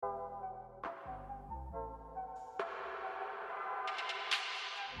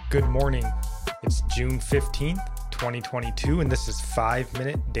Good morning. It's June 15th, 2022, and this is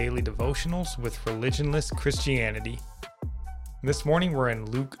 5-minute daily devotionals with religionless Christianity. This morning we're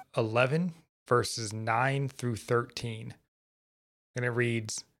in Luke 11, verses 9 through 13. And it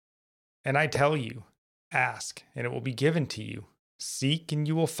reads, "And I tell you, ask, and it will be given to you. Seek, and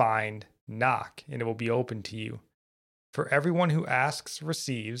you will find. Knock, and it will be opened to you. For everyone who asks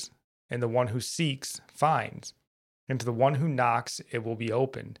receives, and the one who seeks finds. And to the one who knocks it will be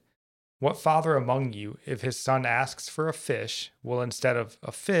opened. What father among you, if his son asks for a fish, will instead of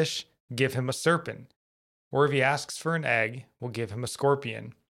a fish give him a serpent? Or if he asks for an egg, will give him a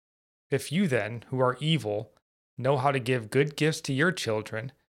scorpion? If you then, who are evil, know how to give good gifts to your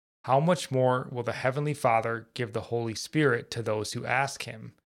children, how much more will the Heavenly Father give the Holy Spirit to those who ask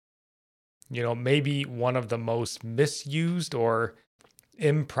him?" Maybe one of the most misused or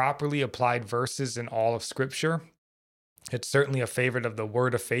improperly applied verses in all of Scripture. It's certainly a favorite of the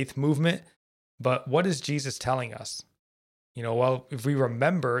Word of Faith movement, but what is Jesus telling us? If we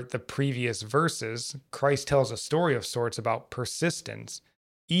remember the previous verses, Christ tells a story of sorts about persistence,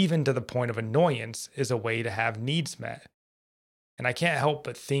 even to the point of annoyance, is a way to have needs met. And I can't help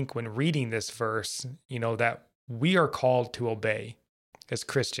but think when reading this verse, that we are called to obey as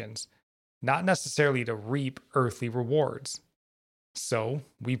Christians, not necessarily to reap earthly rewards. So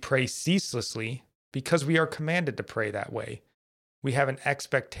we pray ceaselessly because we are commanded to pray that way. We have an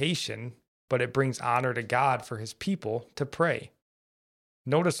expectation, but it brings honor to God for his people to pray.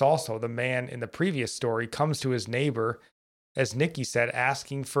 Notice also the man in the previous story comes to his neighbor, as Nikki said,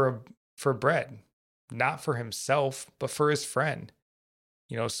 asking for bread, not for himself, but for his friend.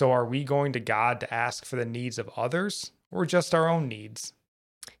 So are we going to God to ask for the needs of others or just our own needs?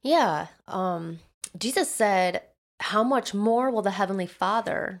 Yeah. Jesus said, "How much more will the Heavenly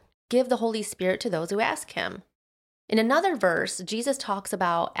Father give the Holy Spirit to those who ask him?" In another verse, Jesus talks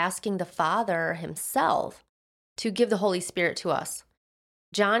about asking the Father himself to give the Holy Spirit to us.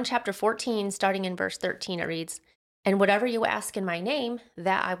 John chapter 14, starting in verse 13, it reads, "And whatever you ask in my name,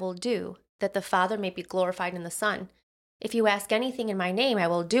 that I will do, that the Father may be glorified in the Son. If you ask anything in my name, I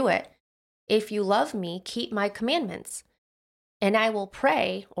will do it. If you love me, keep my commandments. And I will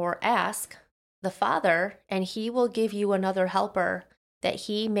pray," or ask, "the Father, and he will give you another helper, that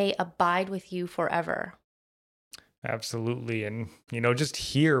he may abide with you forever." Absolutely. And, just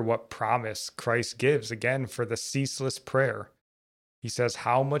hear what promise Christ gives again for the ceaseless prayer. He says,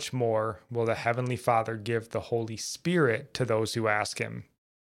 "How much more will the Heavenly Father give the Holy Spirit to those who ask him?"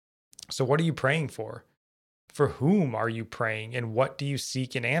 So what are you praying for? For whom are you praying, and what do you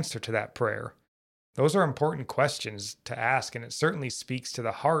seek in answer to that prayer? Those are important questions to ask, and it certainly speaks to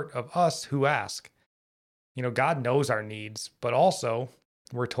the heart of us who ask. God knows our needs, but also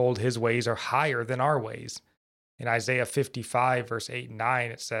we're told his ways are higher than our ways. In Isaiah 55, verse 8 and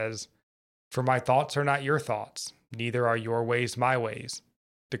 9, it says, "For my thoughts are not your thoughts, neither are your ways my ways,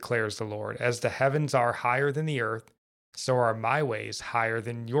 declares the Lord. As the heavens are higher than the earth, so are my ways higher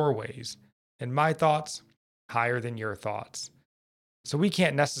than your ways, and my thoughts higher than your thoughts." So we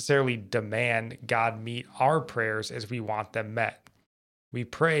can't necessarily demand God meet our prayers as we want them met. We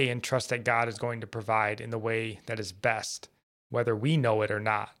pray and trust that God is going to provide in the way that is best, whether we know it or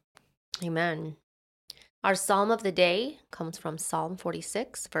not. Amen. Our psalm of the day comes from Psalm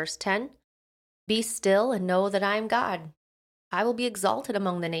 46, verse 10. "Be still and know that I am God. I will be exalted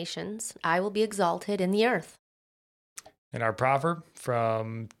among the nations. I will be exalted in the earth." And our proverb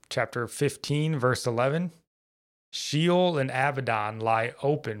from chapter 15, verse 11, "Sheol and Abaddon lie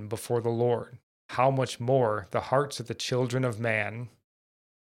open before the Lord. How much more the hearts of the children of man."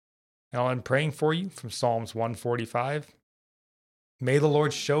 Now I'm praying for you from Psalms 145. May the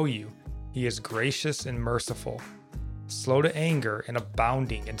Lord show you he is gracious and merciful, slow to anger and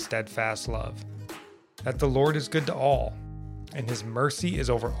abounding in steadfast love, that the Lord is good to all, and his mercy is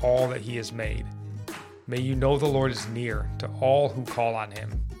over all that he has made. May you know the Lord is near to all who call on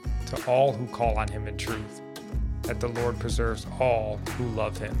him in truth, that the Lord preserves all who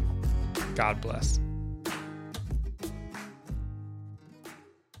love him. God bless.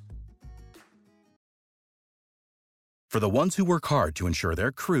 For the ones who work hard to ensure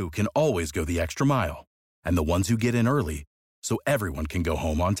their crew can always go the extra mile, and the ones who get in early so everyone can go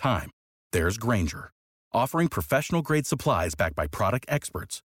home on time, there's Grainger, offering professional-grade supplies backed by product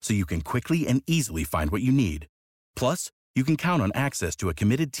experts so you can quickly and easily find what you need. Plus, you can count on access to a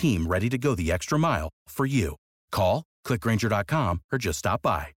committed team ready to go the extra mile for you. Call, click Grainger.com, or just stop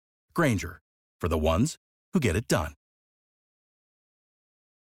by. Grainger, for the ones who get it done.